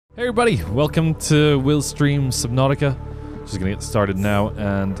Hey everybody, welcome to Will Stream Subnautica. Just gonna get started now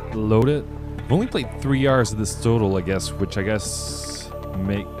and load it. I've only played 3 hours of this total, I guess, which I guess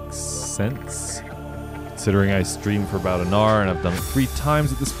makes sense, considering I streamed for about an hour and I've done it 3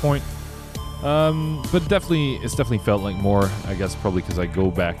 times at this point. But it's definitely felt like more, I guess, probably because I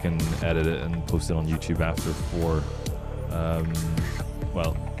go back and edit it and post it on YouTube after for,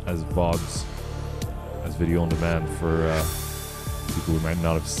 well, as VODs, as video on demand for, people who might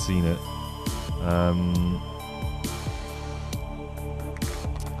not have seen it.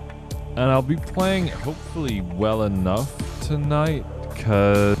 And I'll be playing hopefully well enough tonight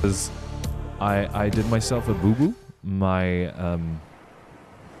because I did myself a boo-boo. My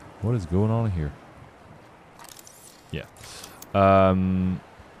what is going on here? Yeah. I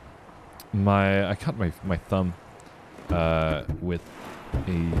cut my thumb with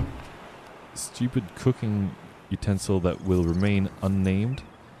a stupid cooking utensil that will remain unnamed.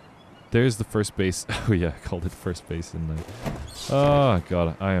 There's the first base. Oh yeah, I called it first base, didn't I? Oh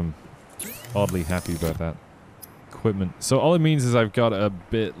god, I am oddly happy about that. Equipment. So all it means is I've got a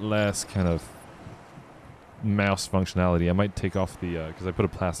bit less kind of mouse functionality. I might take off the, because I put a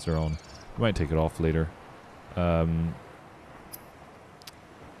plaster on. I might take it off later.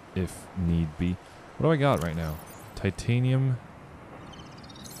 If need be. What do I got right now? Titanium.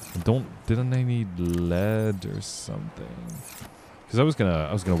 Didn't I need lead or something? Because I was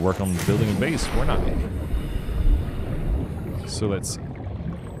gonna work on building a base. Why not? So let's see.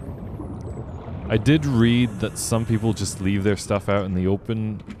 I did read that some people just leave their stuff out in the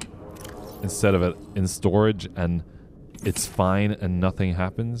open instead of it in storage, and it's fine and nothing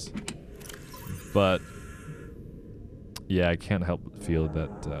happens. But yeah, I can't help but feel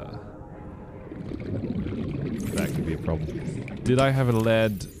that that could be a problem. Did I have a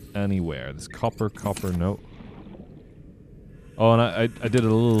lead anywhere? This copper, no. Oh, and I did a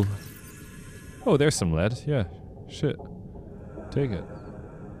little... Oh, there's some lead. Yeah. Shit. Take it.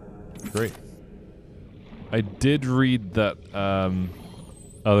 Great. I did read that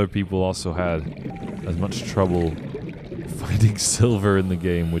other people also had as much trouble finding silver in the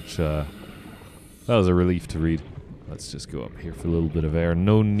game, which that was a relief to read. Let's just go up here for a little bit of air.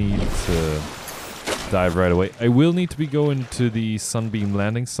 No need to dive right away. I will need to be going to the Sunbeam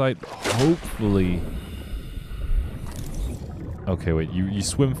landing site, hopefully. Okay, wait, you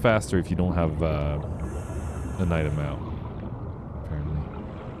swim faster if you don't have an item out, apparently.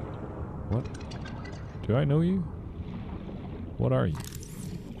 What? Do I know you? What are you?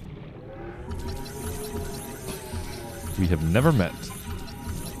 We have never met.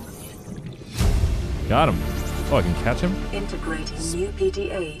 Got him. Oh, I can catch him? Integrating new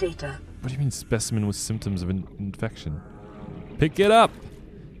PDA data. What do you mean specimen with symptoms of infection? Pick it up!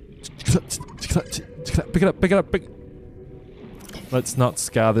 Pick it up. Let's not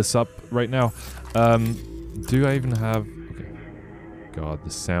scar this up right now. Do I even have... Okay. God, the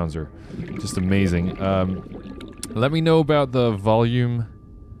sounds are just amazing. Let me know about the volume.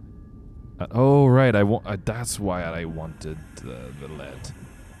 Oh, right. That's why I wanted the lead.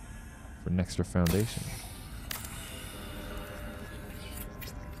 For an extra foundation.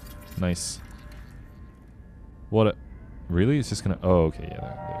 Nice. What a... Really? It's just gonna... Oh, okay,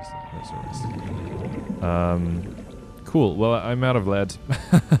 yeah, there's the rest. Cool. Well, I'm out of lead.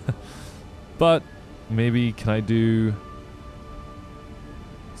 But maybe can I do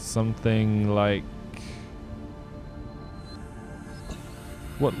something like...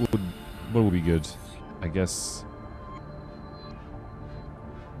 What would be good? I guess...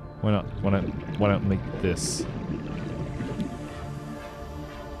 Why not make this?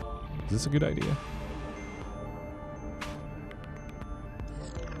 Is this a good idea?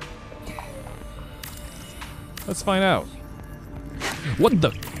 Let's find out. What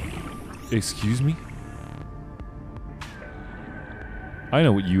the? Excuse me? I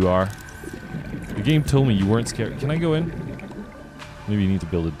know what you are. The game told me you weren't scared. Can I go in? Maybe you need to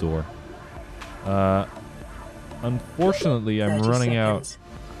build a door. Unfortunately, I'm running out.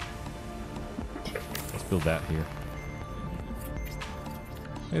 Let's build that here.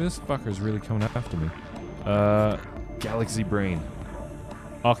 Hey, this fucker's really coming after me. Galaxy brain.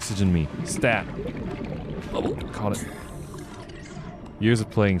 Oxygen me. Stat. Oh, caught it. Years of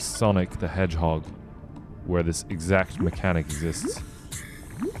playing Sonic the Hedgehog, where this exact mechanic exists,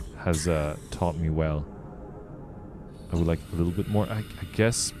 has taught me well. I would like a little bit more. I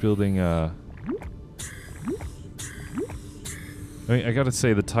guess building a... I mean, I gotta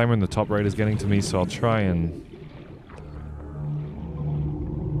say, the timer in the top right is getting to me, so I'll try and...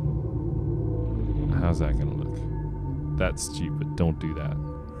 How's that gonna look? That's stupid. Don't do that.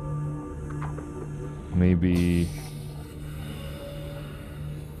 Maybe...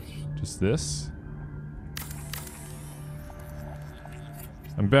 Just this.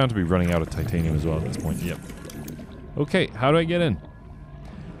 I'm bound to be running out of titanium as well at this point. Yep. Okay, how do I get in?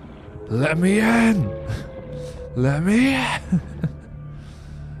 Let me in! Let me in!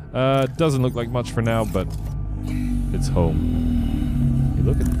 Doesn't look like much for now, but it's home. Hey,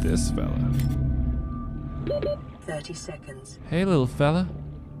 look at this fella. 30 seconds. Hey, little fella.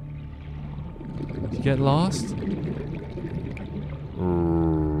 Did you get lost?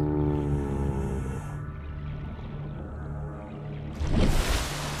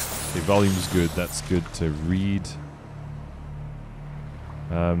 Okay, volume's good. That's good to read.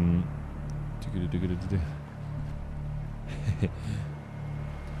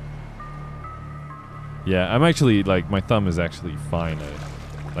 Yeah, I'm actually, like, my thumb is actually fine.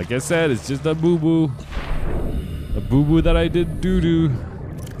 Like I said, it's just a boo-boo. A boo-boo that I did doo-doo.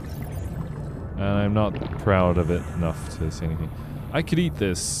 And I'm not proud of it enough to say anything. I could eat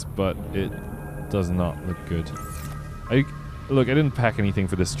this, but it does not look good. Look, I didn't pack anything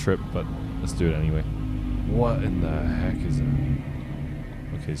for this trip, but let's do it anyway. What in the heck is it?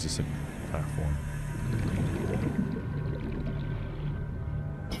 Okay, it's just a platform.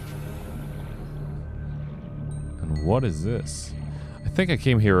 And what is this? I think I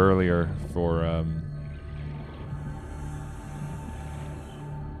came here earlier for a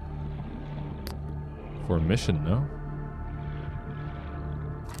mission, no?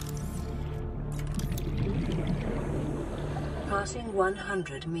 Passing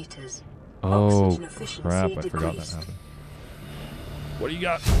 100 meters. Oh, Oxygen efficiency crap, I forgot that decreased. happened. What do you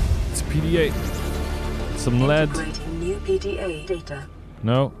got? It's PDA. Some lead. Integrating new PDA data.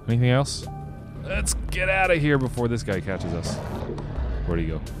 No? Anything else? Let's get out of here before this guy catches us. Where'd he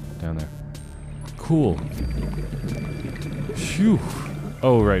go? Down there. Cool. Phew.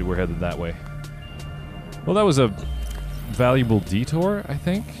 Oh, right, we're headed that way. Well, that was a valuable detour, I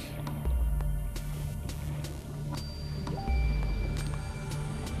think.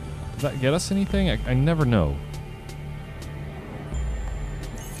 Did that get us anything? I never know.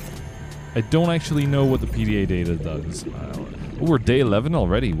 I don't actually know what the PDA data does. Oh, we're day 11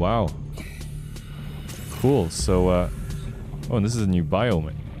 already. Wow. Cool. So, oh, and this is a new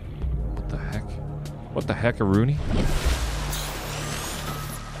biome. What the heck? What the heck, Rooney?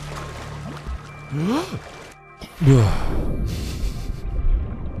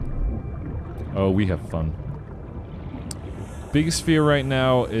 Oh, we have fun. Biggest fear right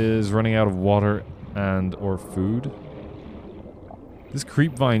now is running out of water and or food. This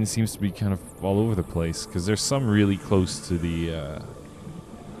creep vine seems to be kind of all over the place because there's some really close to the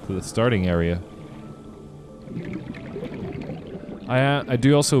starting area. I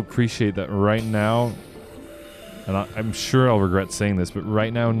do also appreciate that right now, and I'm sure I'll regret saying this, but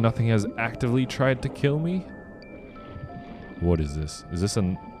right now nothing has actively tried to kill me. What is this? Is this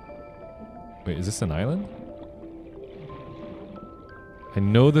an... Wait, is this an island? I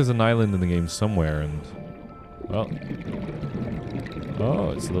know there's an island in the game somewhere, and... Well...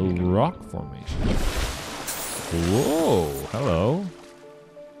 Oh, it's a little rock formation. Whoa, hello.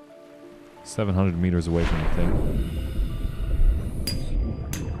 700 meters away from the thing.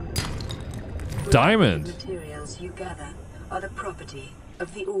 Diamond! The materials you gather are the property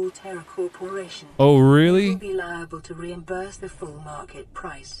of the All-Terra Corporation. Oh, You really? will be liable to reimburse the full market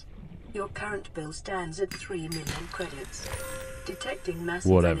price. Your current bill stands at 3 million credits. Detecting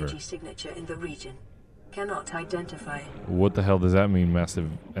massive energy signature in the region. Cannot identify. What the hell does that mean,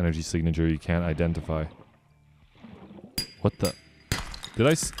 massive energy signature you can't identify? What the... Did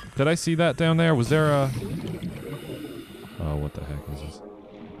I see that down there? Was there a... Oh, what the heck is this?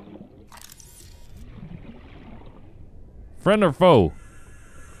 Friend or foe?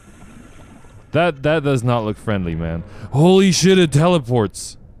 That does not look friendly, man. Holy shit, it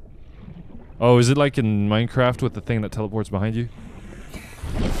teleports! Oh, is it like in Minecraft with the thing that teleports behind you?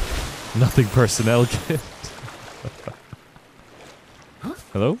 Nothing personnel kit.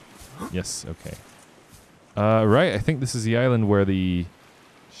 Hello? Yes, okay. Right, I think this is the island where the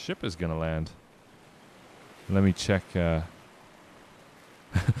ship is gonna land. Let me check, Let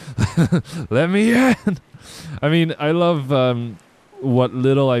me in! I mean, I love, what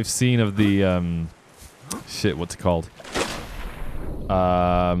little I've seen of the, shit, what's it called?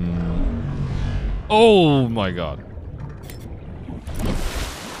 Oh my god.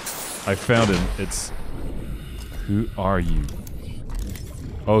 I found him. It's... Who are you?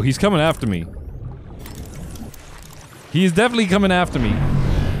 Oh, he's coming after me. He's definitely coming after me.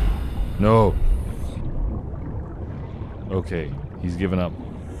 No. Okay, he's given up.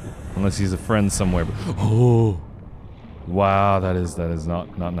 Unless he's a friend somewhere. Oh. Wow, that is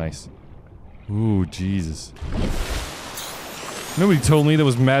not nice. Ooh, Jesus. Nobody told me there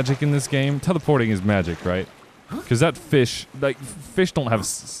was magic in this game. Teleporting is magic, right? Because that fish, like, fish don't have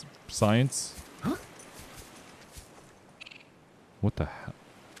science. What the hell?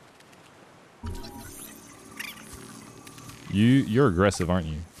 You're aggressive, aren't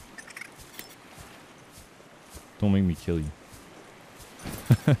you? Don't make me kill you.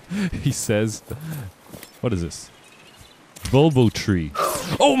 He says, what is this? Bulbo tree.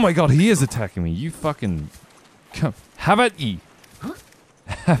 Oh my god, he is attacking me. You fucking... Come. Have at ye.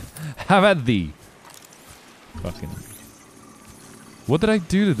 Have at thee. Fucking... What did I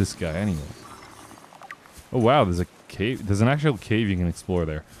do to this guy anyway? Oh wow, there's a cave. There's an actual cave you can explore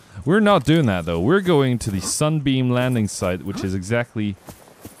there. We're not doing that though. We're going to the Sunbeam landing site, which is exactly...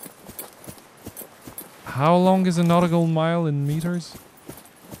 How long is a nautical mile in meters?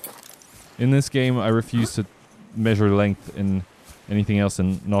 In this game, I refuse to measure length in anything else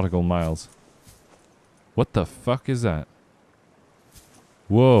in nautical miles. What the fuck is that?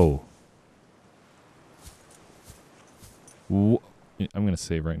 Whoa. I'm gonna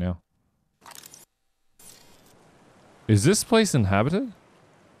save right now. Is this place inhabited?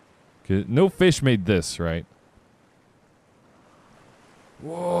 No fish made this, right?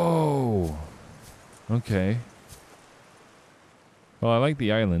 Whoa. Okay. Well, I like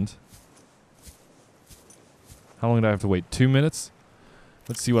the island. How long do I have to wait? 2 minutes?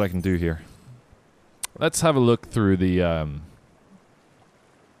 Let's see what I can do here. Let's have a look through the,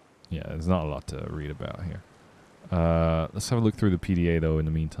 yeah, there's not a lot to read about here. Let's have a look through the PDA, though, in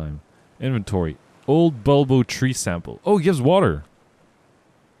the meantime. Inventory. Old bulbo tree sample. Oh, it gives water.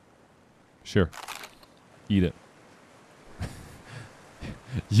 Sure. Eat it.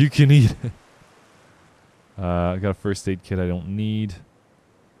 You can eat it. I got a first aid kit I don't need.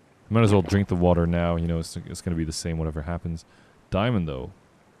 Might as well drink the water now. You know, it's going to be the same whatever happens. Diamond, though.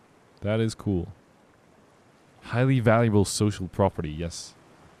 That is cool. Highly valuable social property, yes.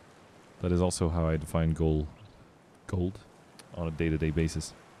 That is also how I define gold on a day-to-day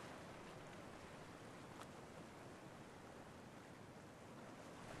basis.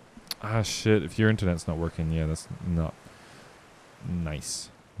 Ah, shit. If your internet's not working, yeah, that's not nice.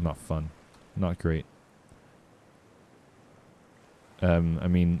 Not fun. Not great. I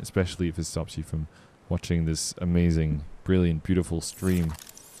mean, especially if it stops you from watching this amazing, brilliant, beautiful stream.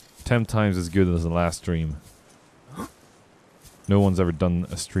 10 times as good as the last stream. No one's ever done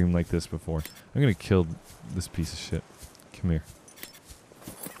a stream like this before. I'm gonna kill this piece of shit. Come here.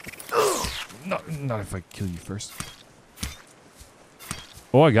 Not if I kill you first.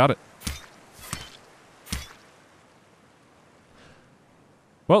 Oh, I got it.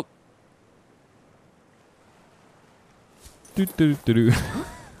 Well.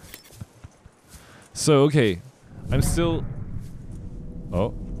 So, okay. I'm still...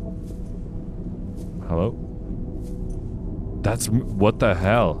 Oh. Hello? That's... What the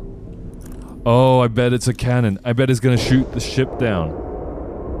hell? Oh, I bet it's a cannon. I bet it's gonna shoot the ship down.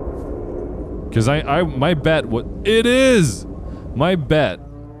 Because my bet... What... It is! My bet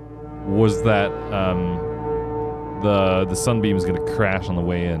was that, the Sunbeam is gonna crash on the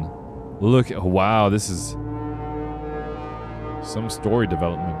way in. Look... Wow, this is... Some story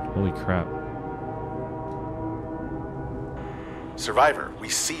development. Holy crap. Survivor, we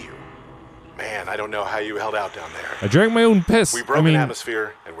see you. Man, I don't know how you held out down there. I drank my own piss. We broke an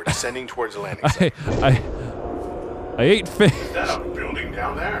atmosphere and we're descending towards the landing site. I ate fish. Is that a building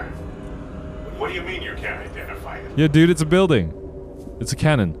down there? What do you mean you can't identify it? Yeah, dude, it's a building. It's a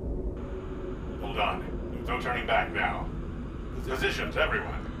cannon. Hold on. No turning back now. Positions,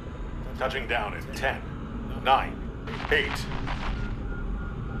 everyone. Touching down in 10, 9, 8.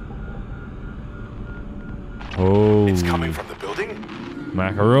 Oh. It's coming from the building?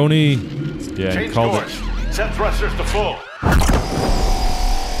 Macaroni. Yeah, Change called course. it. Set thrusters to full.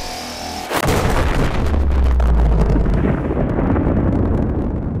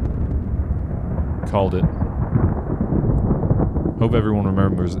 Called it. Hope everyone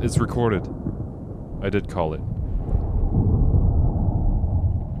remembers. It's recorded. I did call it.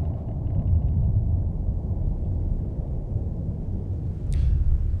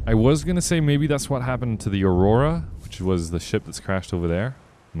 I was gonna say maybe that's what happened to the Aurora, which was the ship that's crashed over there.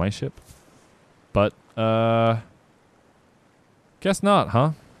 My ship. But, guess not,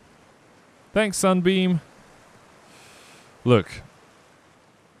 huh? Thanks, Sunbeam. Look.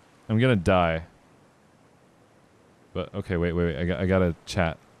 I'm gonna die. But, okay, wait. I got a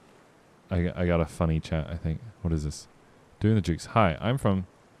chat. I got a funny chat, I think. What is this? Doing the jukes. Hi, I'm from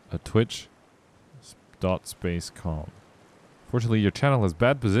a Twitch.space.com. Fortunately, your channel has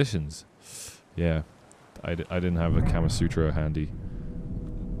bad positions. Yeah, I didn't have a Kama Sutra handy.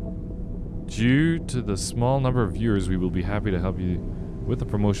 Due to the small number of viewers, we will be happy to help you with the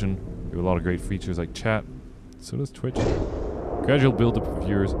promotion. We have a lot of great features like chat. So does Twitch. Gradual build-up of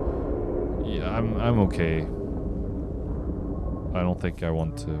viewers. Yeah, I'm okay. I don't think I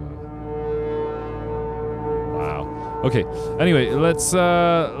want to. Wow. Okay. Anyway, let's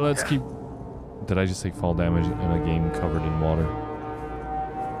keep. Did I just take fall damage in a game covered in water?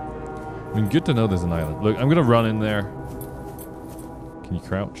 I mean, good to know there's an island. Look, I'm gonna run in there. Can you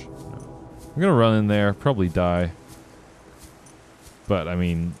crouch? No. I'm gonna run in there, probably die. But I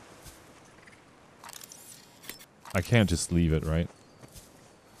mean, I can't just leave it, right?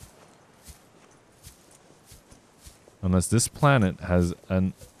 Unless this planet has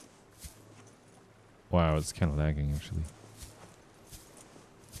an... Wow, it's kind of lagging, actually.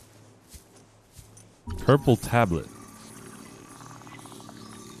 Purple tablet.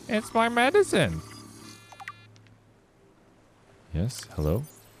 It's my medicine! Yes, hello?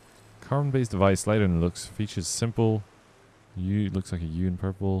 Carbon-based device, lighter than it looks. Features simple. U looks like a U in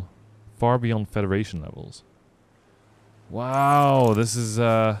purple. Far beyond Federation levels. Wow, this is,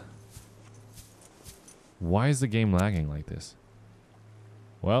 why is the game lagging like this?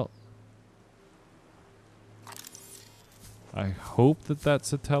 Well, I hope that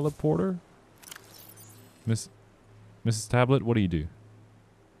that's a teleporter. Mrs. Tablet, what do you do?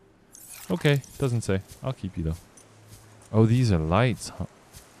 Okay, doesn't say. I'll keep you though. Oh, these are lights, huh?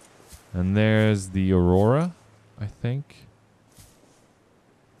 And there's the Aurora, I think.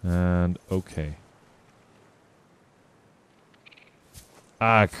 And okay.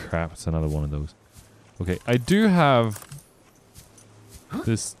 Ah, crap, it's another one of those. Okay, I do have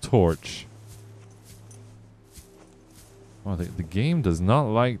this torch. Oh, the game does not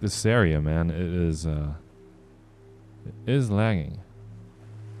like this area, man. It is lagging.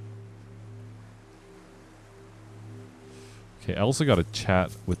 Okay, I also got a chat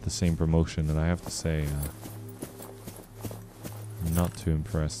with the same promotion, and I have to say, I'm not too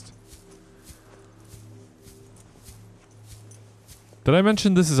impressed. Did I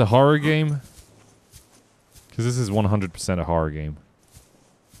mention this is a horror game? Because this is 100% a horror game.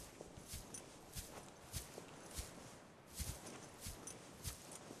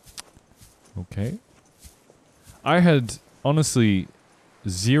 Okay. I had, honestly,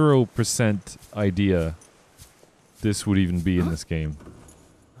 0% idea this would even be in this game.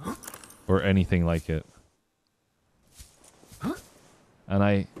 Or anything like it.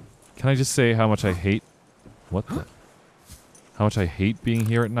 And can I just say how much I hate... What the... How much I hate being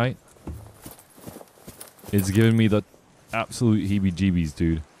here at night. It's giving me the absolute heebie-jeebies,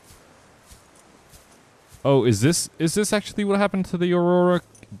 dude. Oh, is this actually what happened to the Aurora?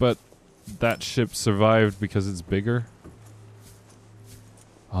 But that ship survived because it's bigger?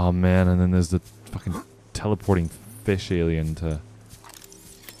 Oh man, and then there's the fucking teleporting fish alien to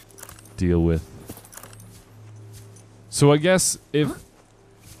deal with. So I guess if...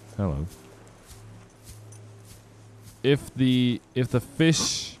 Hello. If the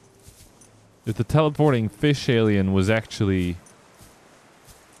teleporting fish alien was actually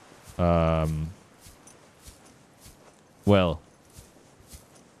well,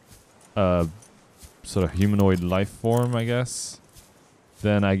 sort of humanoid life form, I guess,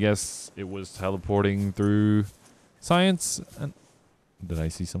 then I guess it was teleporting through science. And did I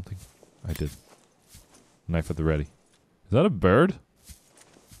see something? I did. Knife at the ready. Is that a bird?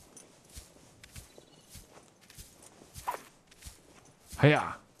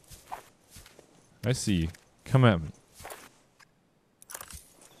 Hiya! I see you. Come at me.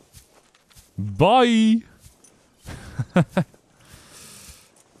 Bye!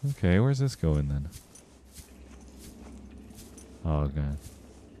 Okay, where's this going then? Oh god.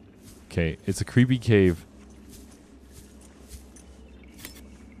 Okay, it's a creepy cave.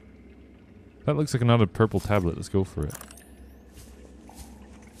 That looks like another purple tablet. Let's go for it.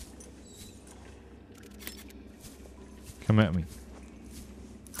 Come at me.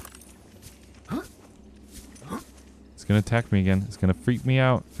 It's gonna attack me again. It's gonna freak me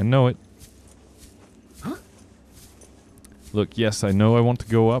out. I know it. Look, yes, I know I want to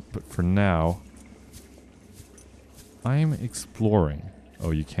go up, but for now, I'm exploring.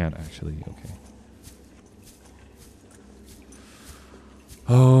 Oh, you can't actually. Okay.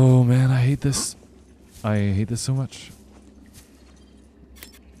 Oh man, I hate this. I hate this so much.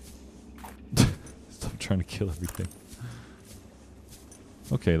 Stop trying to kill everything.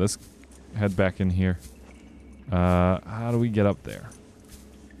 Okay, let's head back in here. How do we get up there?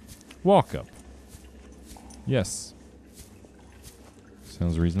 Walk up. Yes.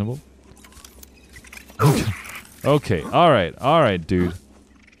 Sounds reasonable. Okay. Okay, alright, dude.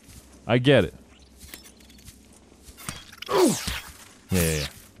 I get it. Yeah.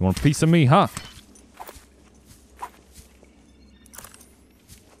 You want a piece of me, huh?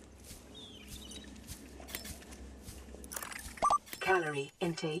 Calorie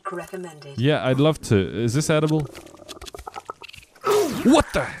intake recommended. Yeah, I'd love to. Is this edible? What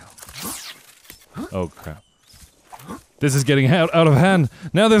the hell? Oh crap. This is getting out of hand.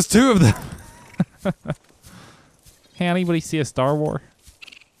 Now there's 2 of them. Hey, anybody see a Star Wars?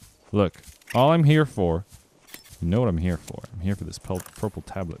 Look, all I'm here for, you know what I'm here for. I'm here for this purple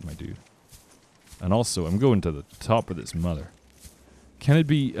tablet, my dude. And also, I'm going to the top of this mother. Can it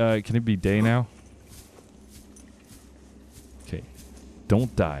be day now? Okay.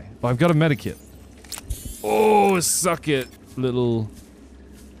 Don't die. Oh, I've got a medikit. Oh, suck it, little...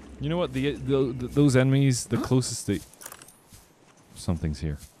 You know what? Those enemies, the closest they... Something's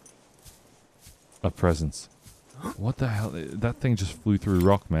here. A presence. What the hell? That thing just flew through a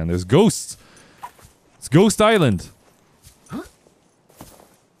rock, man. There's ghosts! It's Ghost Island! This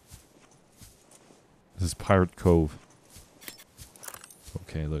is Pirate Cove.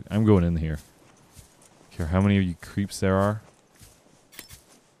 Okay, look. I'm going in here. Care how many of you creeps there are?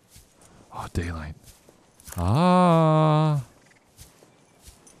 Oh, daylight. Ah!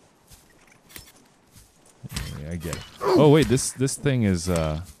 Yeah, I get it. Oh wait, this thing is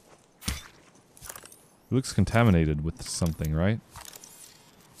it looks contaminated with something, right?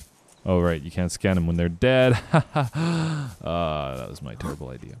 Oh right, you can't scan them when they're dead. That was my terrible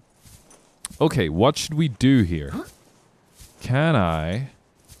idea. Okay, what should we do here? Can I...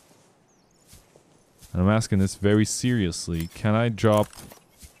 And I'm asking this very seriously. Can I drop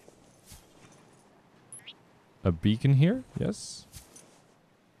a beacon here? Yes.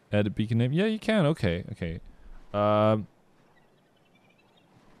 Add a beacon name? Yeah, you can. Okay, okay.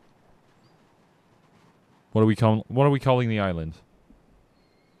 What are we calling the island?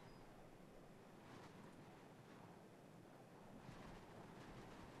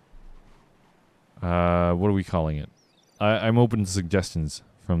 What are we calling it? I'm open to suggestions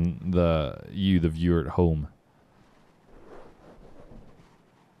from the viewer at home.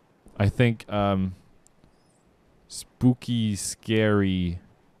 I think spooky, scary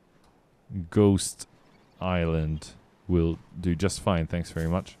ghost island will do just fine. Thanks very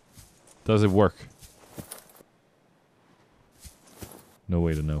much. Does it work? No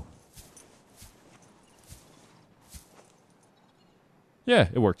way to know. Yeah,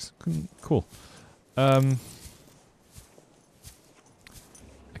 it works. Cool. I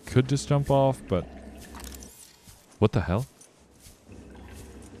could just jump off, but... What the hell?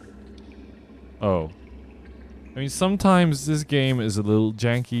 Oh. I mean, sometimes this game is a little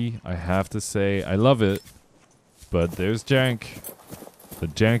janky, I have to say. I love it, but there's jank. The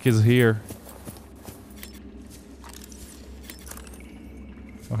jank is here.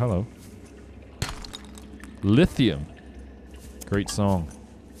 Oh, hello. Lithium. Great song.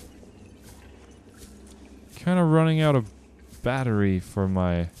 Kind of running out of battery for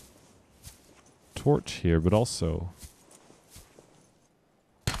my torch here, but also...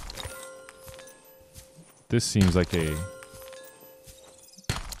 This seems like a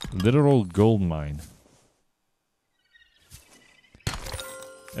literal gold mine.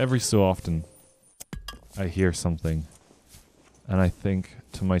 Every so often, I hear something, and I think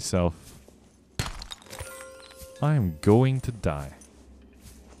to myself, I am going to die.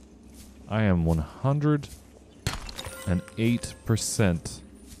 I am 108%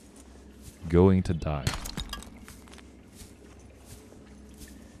 going to die.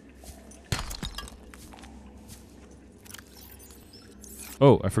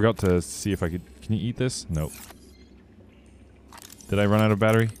 Oh, I forgot to see if I could... Can you eat this? Nope. Did I run out of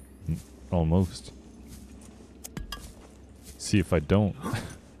battery? Almost. See if I don't.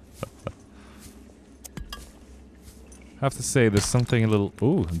 Have to say, there's something a little...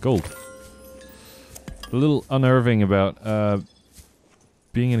 Ooh, gold. A little unnerving about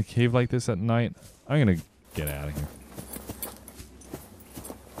being in a cave like this at night. I'm gonna get out of here.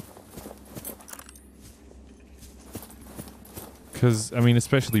 Because, I mean,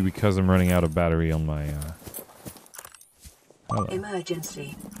 especially because I'm running out of battery on my, hello.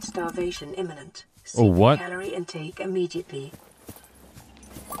 Emergency. Starvation imminent. Oh, what? Calorie intake immediately.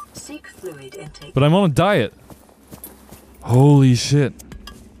 Seek fluid intake. But I'm on a diet. Holy shit.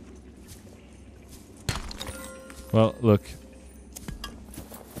 Well, look.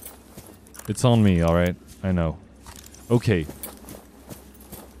 It's on me, alright? I know. Okay.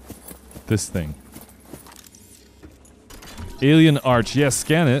 This thing. Alien Arch. Yes,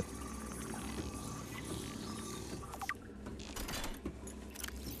 scan it.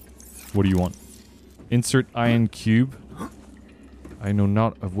 What do you want? Insert iron cube. I know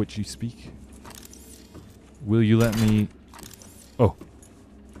not of which you speak. Will you let me... Oh.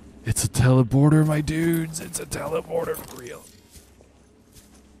 It's a teleporter, my dudes. It's a teleporter for real.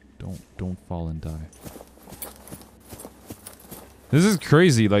 Don't fall and die. This is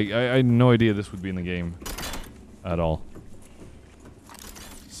crazy. Like, I had no idea this would be in the game at all.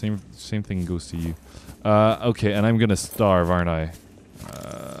 Same thing goes to you. Okay, and I'm gonna starve, aren't I?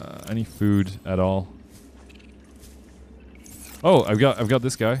 Any food at all? Oh, I've got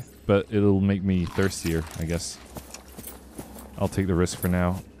this guy, but it'll make me thirstier, I guess. I'll take the risk for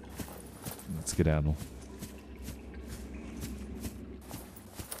now. Let's skedaddle.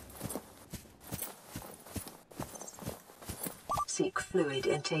 Seek fluid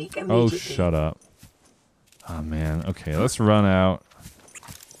intake Oh, immediately. shut up. Oh, man. Okay, let's run out.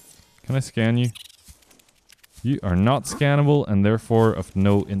 Can I scan you? You are not scannable and therefore of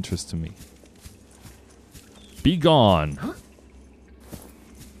no interest to me. Be gone!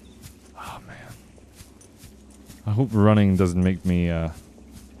 Oh, man. I hope running doesn't make me,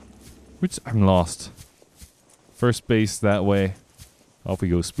 which I'm lost. First base that way. Off we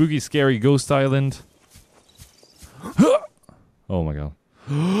go. Spooky, scary ghost island. Oh my god.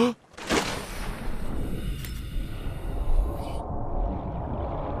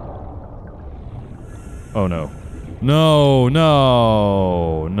 Oh no. No,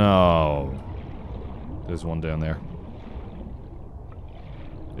 no, no. There's one down there.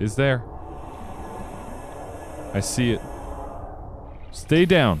 Is there? I see it. Stay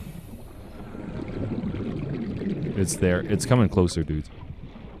down. It's there. It's coming closer, dude.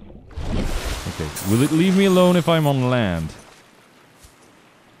 Okay. Will it leave me alone if I'm on land?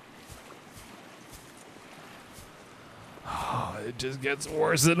 Oh, it just gets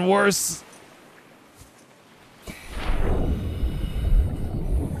worse and worse.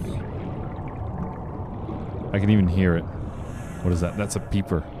 I can even hear it. What is that? That's a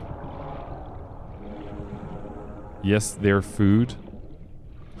peeper. Yes, they're food.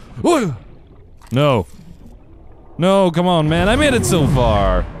 Whoa! No. No, come on, man. I made it so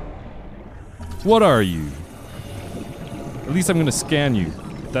far. What are you? At least I'm gonna scan you.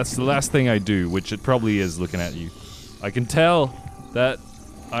 That's the last thing I do, which it probably is looking at you. I can tell that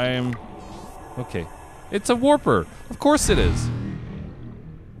I am... Okay. It's a warper. Of course it is.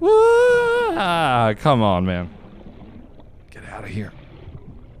 Ah, come on, man. Get out of here.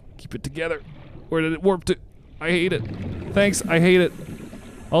 Keep it together. Where did it warp to? I hate it. Thanks, I hate it.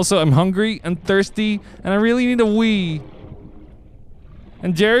 Also, I'm hungry and thirsty, and I really need a wee.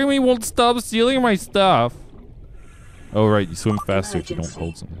 And Jeremy won't stop stealing my stuff. Oh, right, you swim faster if you don't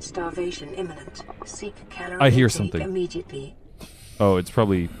hold something. Starvation imminent. Seek calorie I hear intake something. Immediately. Oh, it's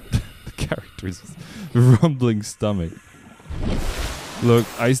probably the character's rumbling stomach. Look,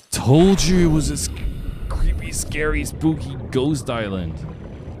 I told you it was a creepy, scary, spooky ghost island.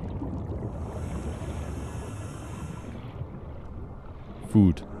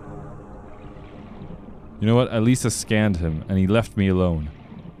 Food. You know what? At least I scanned him and he left me alone.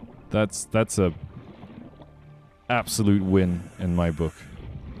 That's a absolute win in my book.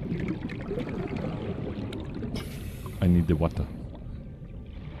 I need the water.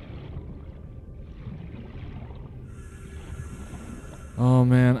 Oh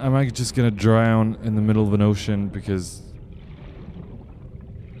man, am I just gonna drown in the middle of an ocean because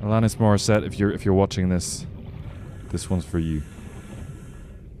Alanis Morissette, if you're watching this one's for you.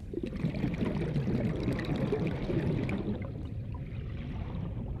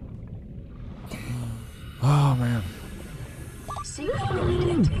 Oh man. Seek fluid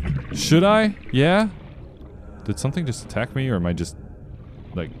intake. Should I? Yeah? Did something just attack me or am I just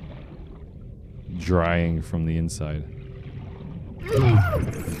like drying from the inside?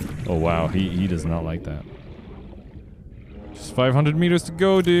 Oh wow, he does not like that. Just 500 meters to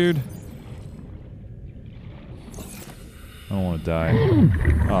go, dude. I don't want to die.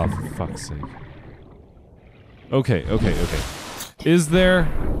 Oh, for fuck's sake. Okay. Is there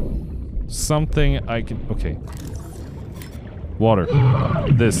something I can... Okay. Water.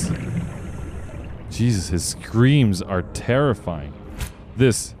 This. Jesus, his screams are terrifying.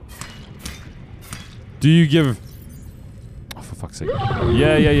 This. Do you give... Oh, for fuck's sake.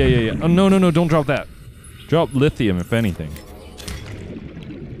 Yeah. Oh, no, don't drop that. Drop lithium, if anything.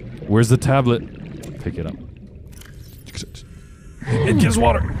 Where's the tablet? Pick it up. It gives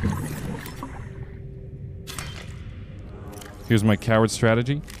water! Here's my coward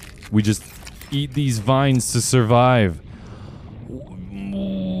strategy. We just eat these vines to survive.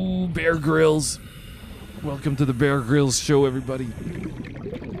 Ooh, Bear Grylls. Welcome to the Bear Grylls show, everybody.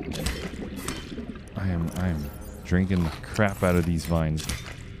 I am drinking the crap out of these vines.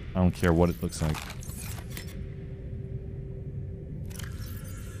 I don't care what it looks like.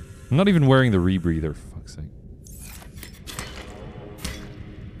 I'm not even wearing the rebreather, for fuck's sake.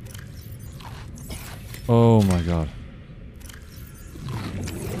 Oh my god.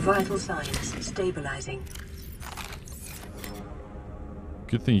 Vital signs stabilizing.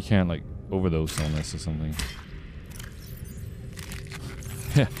 Good thing you can't, like, overdose on this or something.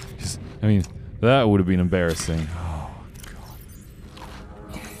 Yeah, I mean, that would have been embarrassing. Oh,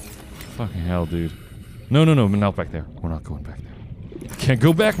 God. Fucking hell, dude. No, no, no, we're not back there. We're not going back there. I can't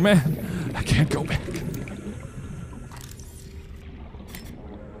go back, man. I can't go back.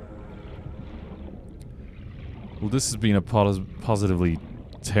 Well, this has been a positively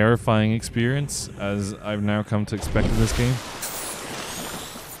terrifying experience, as I've now come to expect in this game.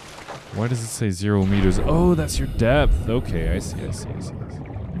 Why does it say 0 meters? Oh, that's your depth. Okay, I see.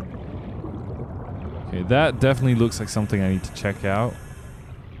 Okay, that definitely looks like something I need to check out.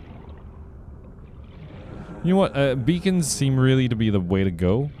 You know what? Beacons seem really to be the way to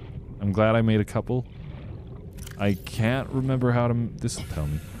go. I'm glad I made a couple. I can't remember how to... This will tell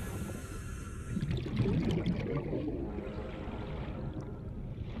me.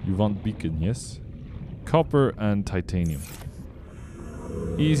 You want beacon, yes? Copper and titanium.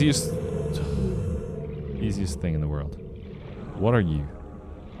 Easiest thing in the world. What are you?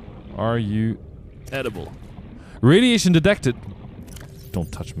 Are you edible? Radiation detected.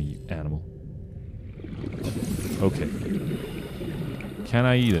 Don't touch me, you animal. Okay. Can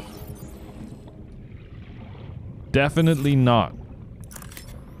I eat it? Definitely not.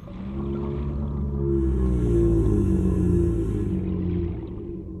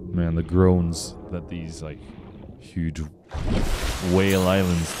 Man, the groans that these, like, huge whale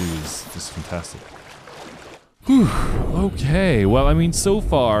islands do is just fantastic. Whew. Okay, well, I mean, so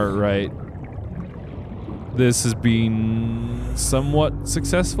far, right, this has been somewhat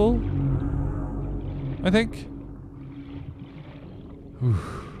successful, I think. Whew.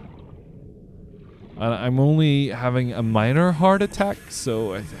 And I'm only having a minor heart attack,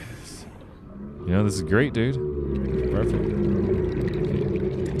 so you know, this is great, dude. Perfect.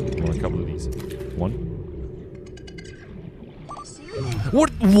 I want a couple of these. One.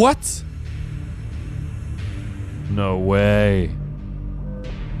 What? No way.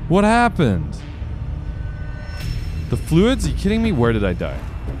 What happened? The fluids? Are you kidding me? Where did I die?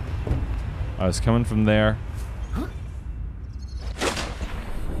 I was coming from there.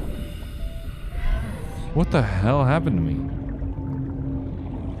 What the hell happened to me?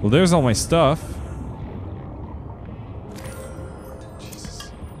 Well, there's all my stuff.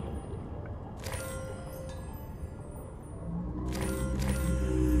 Jesus.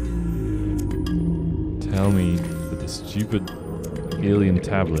 Tell me that the stupid alien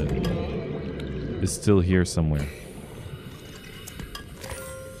tablet is still here somewhere.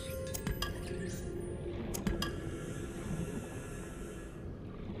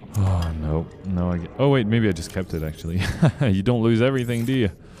 Oh, no. No, oh, wait, maybe I just kept it, actually. You don't lose everything, do you?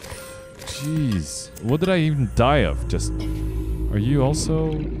 Jeez. What did I even die of? Just... Are you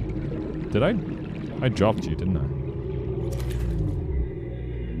also... Did I dropped you, didn't I?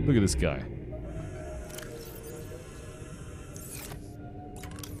 Look at this guy.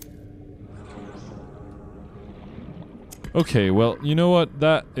 Okay, well, you know what?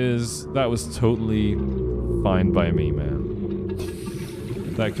 That was totally fine by me, man.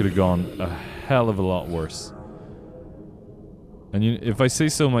 That could have gone a hell of a lot worse. And if I say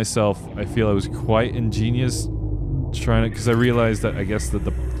so myself, I feel I was quite ingenious trying to, because I realized that I guess that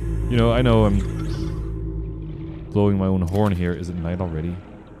the, you know, I know I'm blowing my own horn here. Is it night already?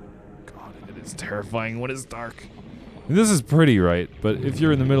 God, it is terrifying when it's dark. And this is pretty, right? But if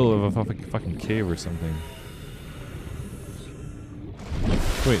you're in the middle of a fucking cave or something.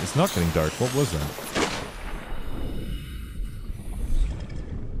 Wait, it's not getting dark. What was that?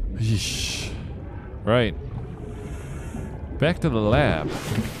 Yeesh. Right. Back to the lab.